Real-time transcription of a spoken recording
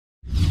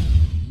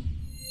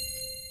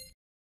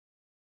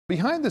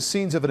Behind the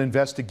scenes of an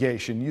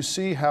investigation, you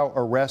see how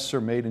arrests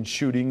are made in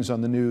shootings on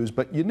the news,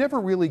 but you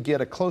never really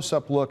get a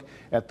close-up look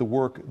at the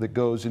work that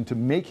goes into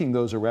making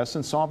those arrests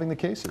and solving the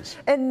cases.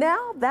 And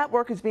now that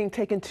work is being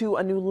taken to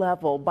a new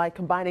level by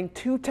combining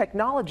two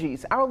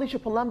technologies. Our Alicia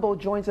Palumbo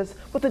joins us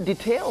with the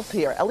details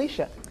here.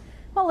 Alicia.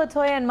 Well,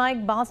 Latoya and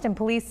Mike, Boston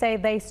police say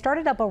they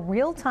started up a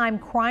real-time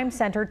crime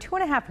center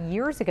 2.5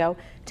 years ago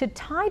to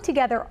tie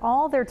together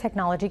all their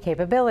technology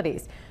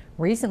capabilities.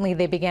 Recently,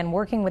 they began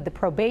working with the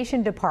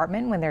probation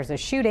department when there's a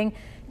shooting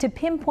to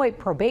pinpoint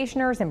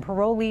probationers and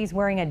parolees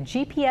wearing a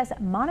GPS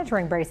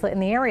monitoring bracelet in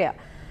the area.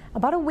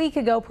 About a week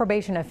ago,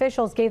 probation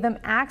officials gave them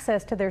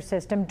access to their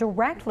system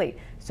directly,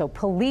 so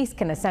police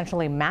can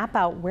essentially map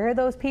out where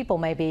those people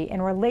may be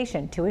in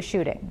relation to a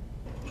shooting.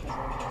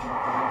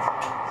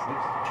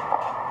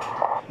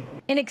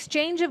 In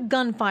exchange of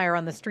gunfire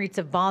on the streets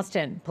of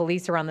Boston,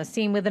 police are on the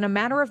scene within a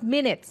matter of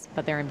minutes,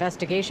 but their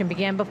investigation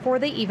began before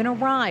they even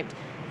arrived,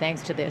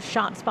 thanks to the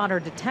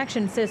ShotSpotter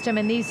detection system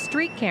and these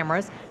street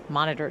cameras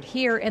monitored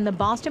here in the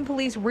Boston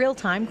Police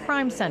Real-Time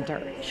Crime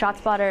Center.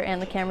 ShotSpotter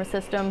and the camera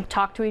system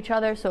talk to each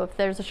other, so if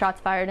there's a shots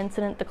fired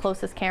incident, the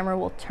closest camera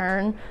will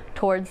turn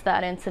towards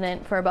that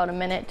incident for about a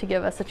minute to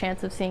give us a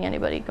chance of seeing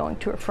anybody going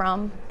to or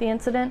from the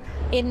incident.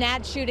 In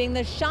that shooting,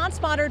 the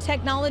ShotSpotter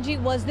technology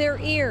was their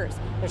ears.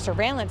 The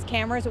surveillance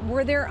cameras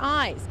were their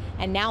eyes.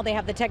 And now they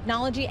have the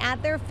technology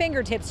at their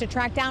fingertips to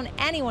track down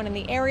anyone in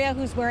the area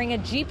who's wearing a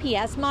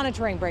GPS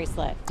monitoring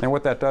bracelet. And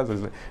what that does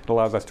is it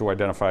allows us to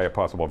identify a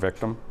possible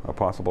victim, a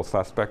possible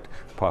suspect,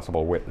 a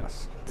possible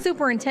witness.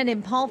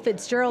 Superintendent Paul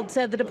Fitzgerald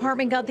said the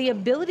department got the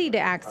ability to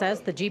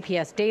access the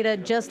GPS data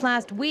just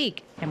last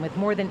week. And with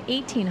more than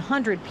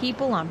 1,800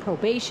 people on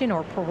probation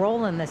or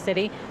parole in the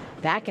city,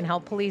 that can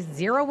help police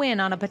zero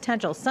in on a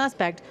potential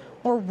suspect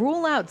or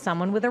rule out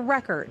someone with a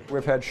record.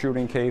 We've had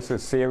shooting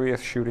cases,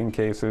 serious shooting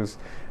cases,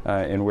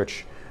 in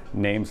which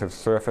names have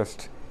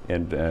surfaced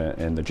and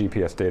the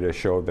GPS data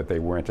showed that they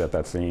weren't at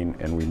that scene,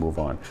 and we move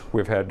on.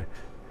 We've had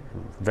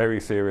very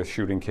serious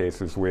shooting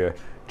cases where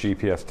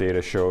GPS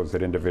data shows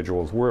that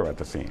individuals were at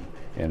the scene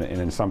and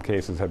in some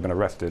cases have been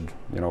arrested,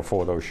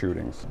 for those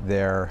shootings.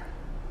 There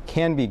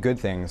can be good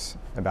things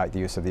about the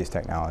use of these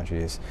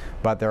technologies,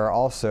 but there are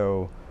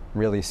also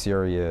really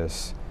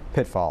serious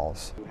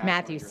pitfalls.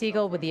 Matthew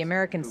Siegel with the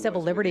American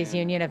Civil Liberties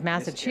Union of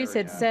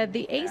Massachusetts said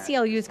the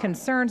ACLU's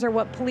concerns are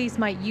what police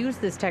might use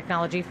this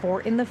technology for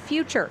in the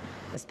future,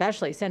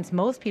 especially since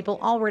most people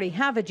already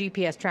have a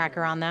GPS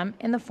tracker on them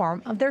in the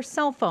form of their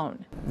cell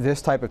phone. This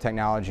type of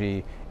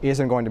technology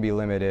isn't going to be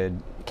limited,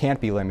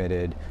 can't be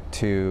limited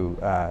to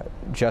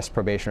just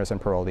probationers and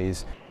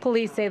parolees.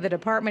 Police say the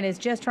department is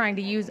just trying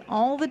to use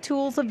all the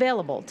tools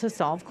available to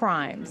solve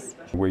crimes.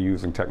 We're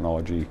using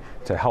technology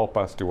to help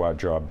us do our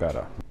job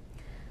better.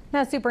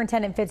 Now,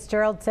 Superintendent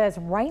Fitzgerald says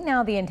right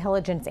now the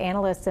intelligence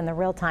analysts in the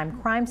Real-Time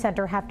Crime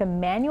Center have to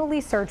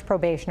manually search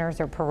probationers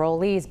or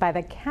parolees by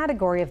the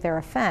category of their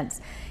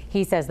offense.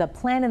 He says the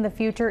plan in the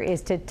future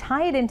is to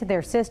tie it into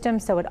their system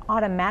so it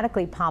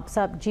automatically pops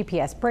up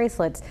GPS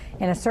bracelets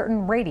in a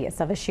certain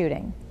radius of a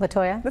shooting.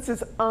 Latoya? This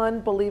is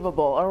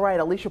unbelievable. All right,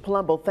 Alicia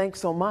Palumbo, thanks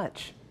so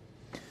much.